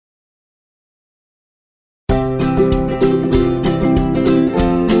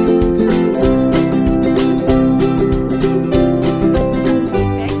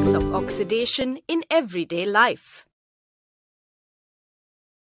oxidation in everyday life.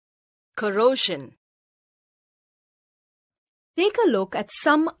 Corrosion. Take a look at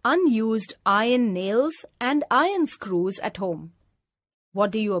some unused iron nails and iron screws at home.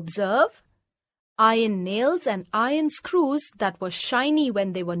 What do you observe? Iron nails and iron screws that were shiny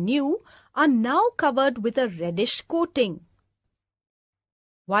when they were new are now covered with a reddish coating.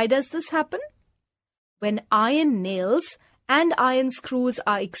 Why does this happen? When iron nails and iron screws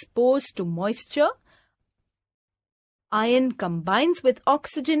are exposed to moisture, iron combines with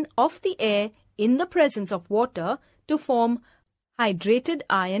oxygen of the air in the presence of water to form hydrated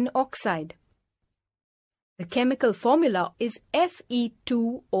iron oxide. The chemical formula is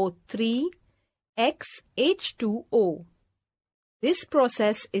Fe2O3xH2O. This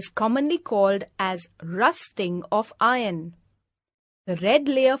process is commonly called as rusting of iron. The red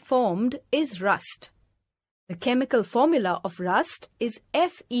layer formed is rust. The chemical formula of rust is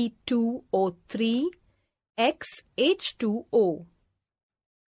Fe2O3xH2O.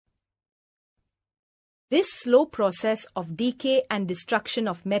 This slow process of decay and destruction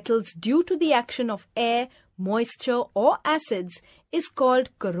of metals due to the action of air, moisture, or acids is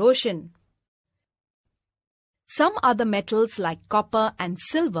called corrosion. Some other metals like copper and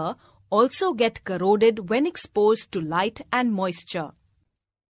silver also get corroded when exposed to light and moisture.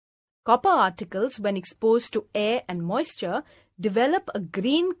 Copper articles, when exposed to air and moisture, develop a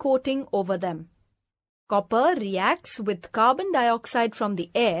green coating over them. Copper reacts with carbon dioxide from the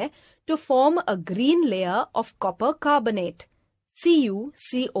air to form a green layer of copper carbonate,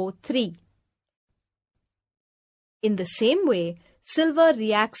 CuCO3. In the same way, silver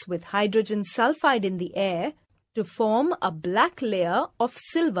reacts with hydrogen sulfide in the air to form a black layer of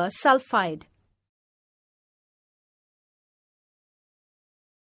silver sulfide.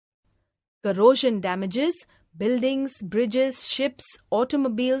 Corrosion damages buildings, bridges, ships,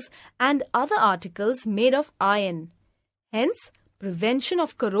 automobiles, and other articles made of iron. Hence, prevention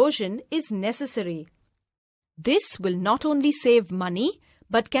of corrosion is necessary. This will not only save money,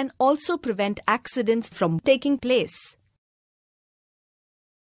 but can also prevent accidents from taking place.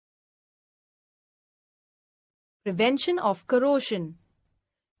 Prevention of corrosion.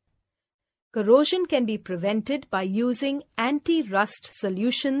 Corrosion can be prevented by using anti-rust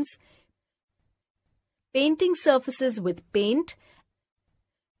solutions, painting surfaces with paint,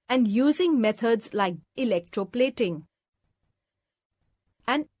 and using methods like electroplating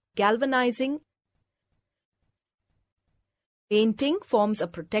and galvanizing. Painting forms a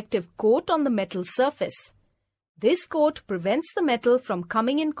protective coat on the metal surface. This coat prevents the metal from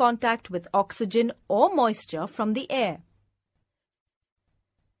coming in contact with oxygen or moisture from the air.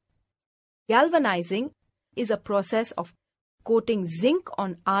 Galvanizing is a process of coating zinc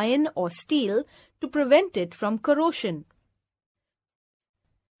on iron or steel to prevent it from corrosion.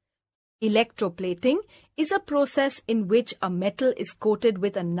 Electroplating is a process in which a metal is coated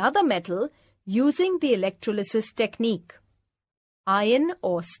with another metal using the electrolysis technique. Iron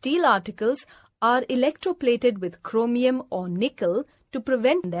or steel articles are electroplated with chromium or nickel to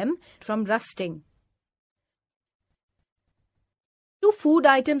prevent them from rusting. Do food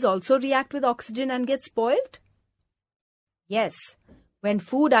items also react with oxygen and get spoiled? Yes, when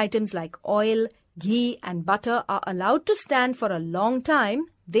food items like oil, ghee, and butter are allowed to stand for a long time,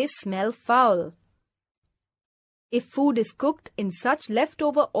 they smell foul. If food is cooked in such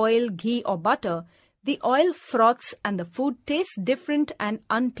leftover oil, ghee, or butter, the oil froths and the food tastes different and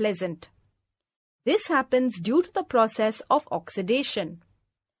unpleasant. This happens due to the process of oxidation.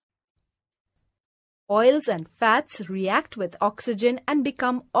 Oils and fats react with oxygen and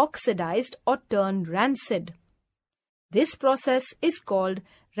become oxidized or turn rancid. This process is called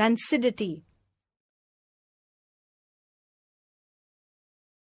rancidity.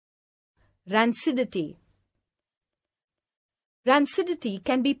 Rancidity. Rancidity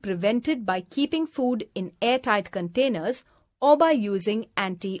can be prevented by keeping food in airtight containers or by using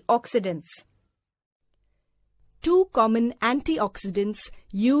antioxidants. Two common antioxidants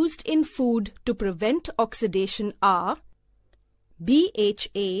used in food to prevent oxidation are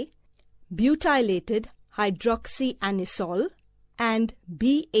BHA, butylated hydroxyanisole, and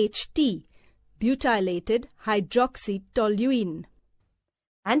BHT, butylated hydroxytoluene.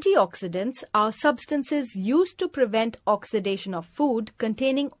 Antioxidants are substances used to prevent oxidation of food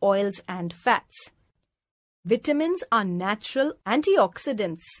containing oils and fats. Vitamins are natural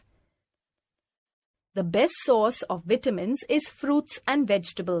antioxidants. The best source of vitamins is fruits and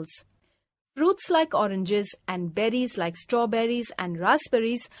vegetables. Fruits like oranges and berries like strawberries and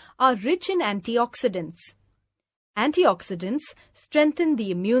raspberries are rich in antioxidants. Antioxidants strengthen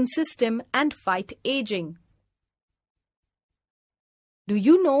the immune system and fight aging. Do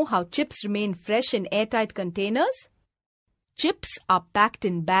you know how chips remain fresh in airtight containers? Chips are packed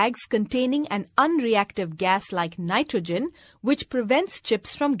in bags containing an unreactive gas like nitrogen, which prevents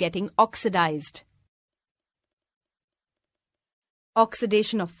chips from getting oxidized.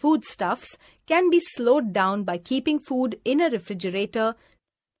 Oxidation of foodstuffs can be slowed down by keeping food in a refrigerator,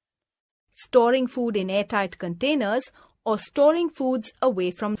 storing food in airtight containers, or storing foods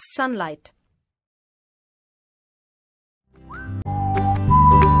away from sunlight.